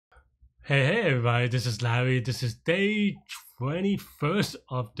Hey everybody, this is Larry. This is day 21st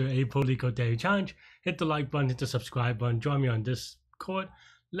of the April Leetcode Daily Challenge. Hit the like button, hit the subscribe button, join me on Discord.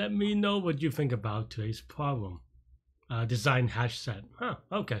 Let me know what you think about today's problem. Design HashSet.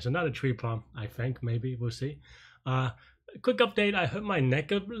 Okay, so not a tree problem, I think, maybe, we'll see. Quick update, I hurt my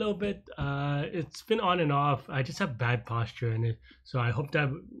neck a little bit. It's been on and off. I just have bad posture in it. So I hope that,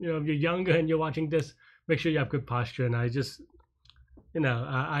 if you're younger and you're watching this, make sure you have good posture. And I just,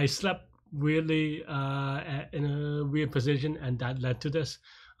 I slept weirdly in a weird position, and that led to this.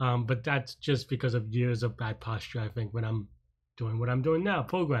 But that's just because of years of bad posture, I think, when I'm doing what I'm doing now,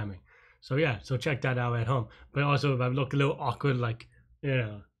 programming. So yeah, so check that out at home. But also, if I look a little awkward,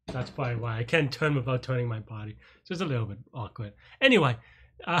 that's probably why I can't turn without turning my body. Just a little bit awkward. Anyway,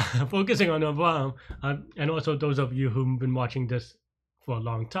 focusing on the problem, and also those of you who've been watching this for a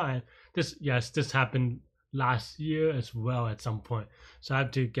long time, this happened last year as well at some point, so I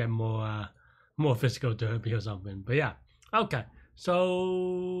have to get more physical therapy or something. But yeah, okay,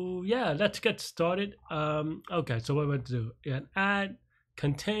 so yeah, let's get started. Okay, so what we're going to do, add,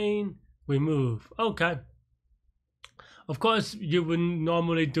 contain, remove. Okay, of course you wouldn't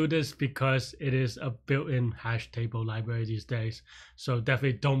normally do this because it is a built-in hash table library these days, so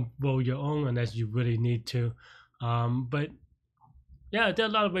definitely don't roll your own unless you really need to. But yeah, there are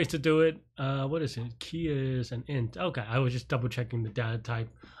a lot of ways to do it. What is it? Key is an int. Okay, I was just double checking the data type.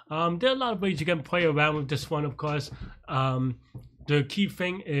 There are a lot of ways you can play around with this one, of course. The key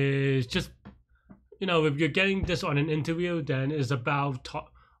thing is just, if you're getting this on an interview, then it's about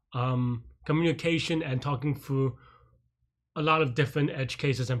communication and talking through a lot of different edge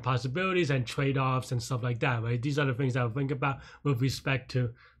cases and possibilities and trade-offs and stuff like that, right? These are the things that I would think about with respect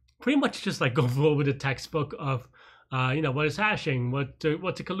to pretty much just like go over the textbook of what is hashing,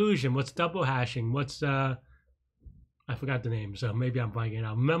 what's a collusion, what's double hashing, what's I forgot the name, so maybe I'm blanking it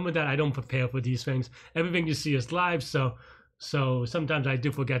out. Remember that I don't prepare for these things. Everything you see is live, so sometimes I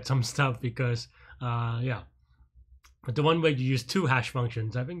do forget some stuff because yeah. But the one where you use two hash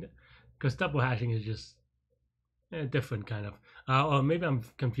functions, I think, because double hashing is just different kind of, or maybe I'm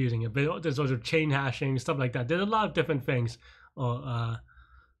confusing it. But there's also chain hashing, stuff like that. There's a lot of different things, or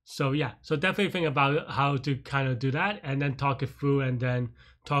so yeah, so definitely think about how to kind of do that, and then talk it through, and then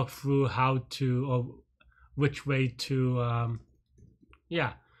talk through how to, or which way to,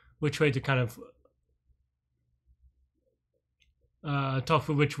 which way to kind of talk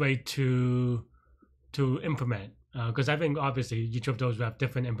through which way to implement. Because I think obviously each of those will have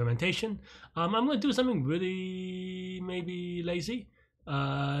different implementation. I'm going to do something really maybe lazy. 10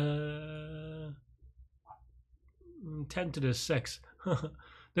 to the 6.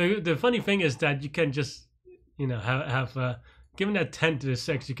 The funny thing is that you can just, have given that 10 to the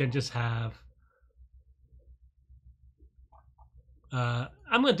 6, you can just have, I'm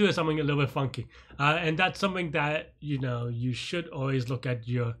going to do something a little bit funky. And that's something that, you should always look at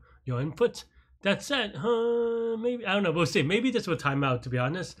your inputs. That said, maybe, I don't know, we'll see. Maybe this will time out, to be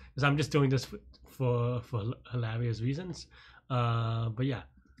honest, because I'm just doing this for hilarious reasons. But yeah,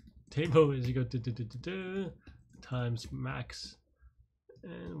 table is equal to times max.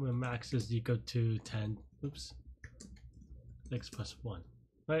 And where max is equal to 10, x plus 1,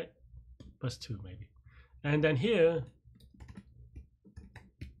 right? Plus 2 maybe. And then here,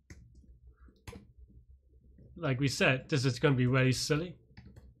 like we said, this is going to be very silly.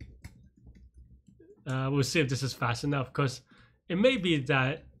 We'll see if this is fast enough, because it may be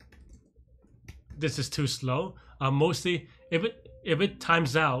that this is too slow. Mostly, if it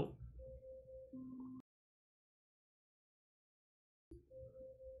times out,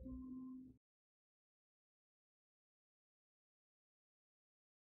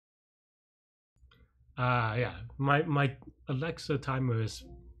 yeah, my Alexa timer is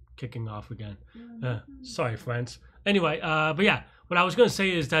kicking off again. Sorry, friends. Anyway, but yeah, what I was going to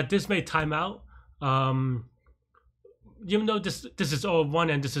say is that this may time out. Even though this is all 1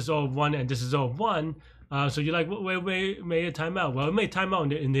 and this is all 1 and this is all 1, so you're like, where may it time out? Well, it may time out in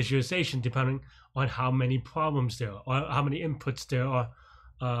the initialization depending on how many problems there are, or how many inputs there are,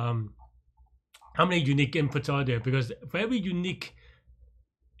 how many unique inputs are there, because for every unique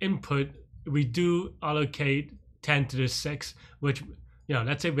input we do allocate 10 to the 6, which,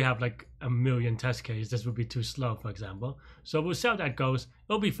 let's say we have like a million test cases, this would be too slow, for example. So we'll see how that goes.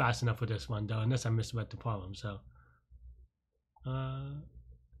 It'll be fast enough for this one though, unless I misread the problem. So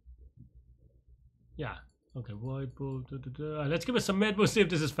yeah, okay, let's give it some mid. We'll see if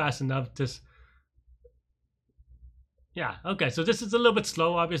this is fast enough. Yeah, okay, so this is a little bit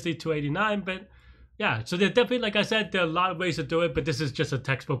slow, obviously 289, but yeah, so there definitely, like I said, there are a lot of ways to do it, but this is just a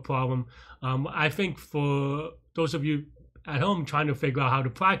textbook problem. I think for those of you at home trying to figure out how to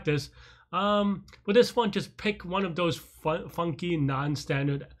practice. With this one, just pick one of those funky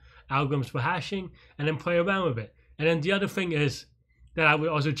non-standard algorithms for hashing and then play around with it. And then the other thing is that I would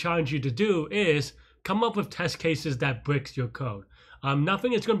also challenge you to do is come up with test cases that bricks your code.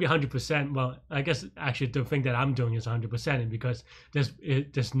 Nothing is going to be 100%. Well, I guess actually the thing that I'm doing is 100% because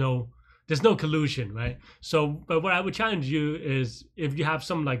there's no collusion, right? So, but what I would challenge you is if you have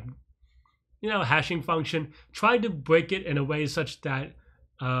some like, hashing function, try to break it in a way such that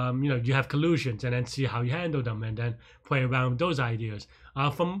you have collusions and then see how you handle them and then play around with those ideas.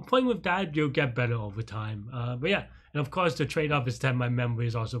 From playing with that, you'll get better over time. But yeah, and of course the trade-off is that my memory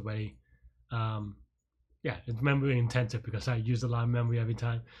is also very, it's memory intensive because I use a lot of memory every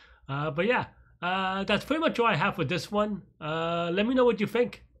time. But yeah, that's pretty much all I have for this one. Let me know what you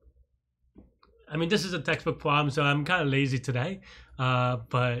think. I mean, this is a textbook problem, so I'm kind of lazy today.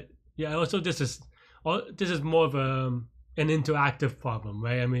 But yeah, also this is more of an interactive problem,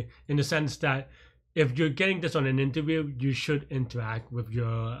 right? I mean, in the sense that if you're getting this on an interview, you should interact with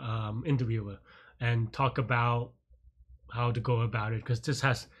your interviewer and talk about how to go about it, because this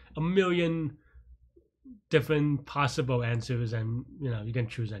has a million different possible answers and you can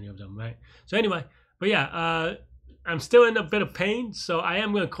choose any of them, right? So anyway, but yeah, I'm still in a bit of pain, so I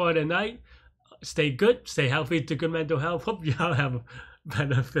am going to call it a night. Stay good, stay healthy, to good mental health. Hope you all have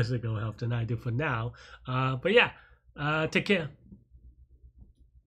better physical health than I do for now. But yeah, take care.